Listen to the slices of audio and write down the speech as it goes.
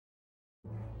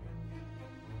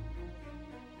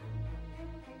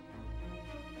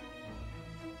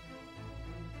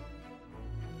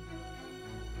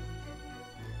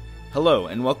Hello,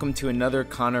 and welcome to another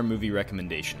Connor movie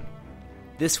recommendation.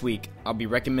 This week, I'll be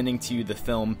recommending to you the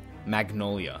film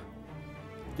Magnolia.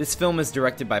 This film is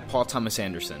directed by Paul Thomas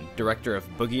Anderson, director of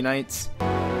Boogie Nights.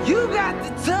 You got the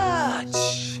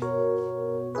touch.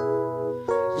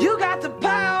 You got the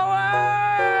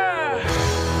power.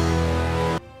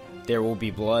 There Will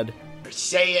Be Blood.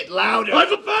 Say it louder.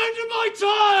 I've abandoned my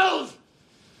child!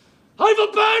 I've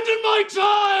abandoned my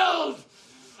child!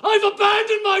 I've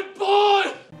abandoned my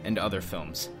boy! And other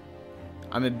films.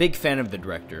 I'm a big fan of the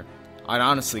director. I'd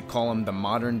honestly call him the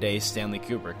modern-day Stanley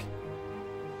Kubrick.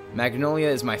 Magnolia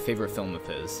is my favorite film of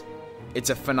his. It's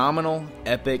a phenomenal,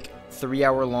 epic,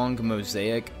 3-hour-long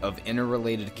mosaic of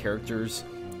interrelated characters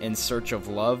in search of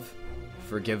love,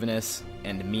 forgiveness,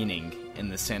 and meaning in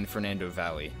the San Fernando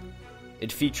Valley.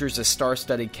 It features a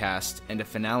star-studded cast and a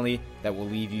finale that will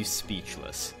leave you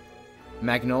speechless.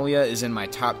 Magnolia is in my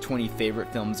top 20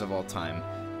 favorite films of all time,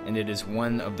 and it is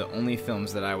one of the only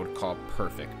films that I would call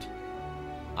perfect.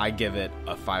 I give it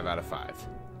a 5 out of 5.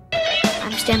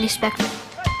 I'm Stanley Spector.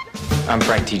 I'm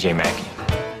Frank T.J. Mackey.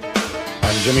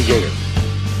 I'm Jimmy Gator.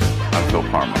 I'm Phil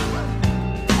Parma.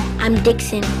 I'm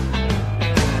Dixon.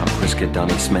 I'm Prisca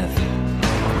Dunny Smith.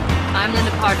 I'm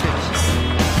Linda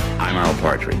Partridge. I'm Earl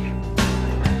Partridge.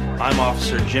 I'm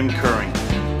Officer Jim Curring.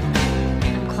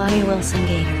 I'm Claudia Wilson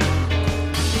Gator.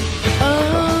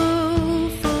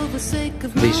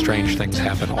 These strange things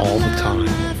happen all the time.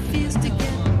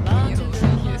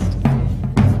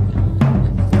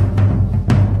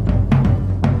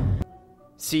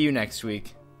 See you next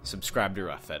week. Subscribe to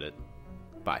Rough Edit.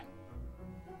 Bye.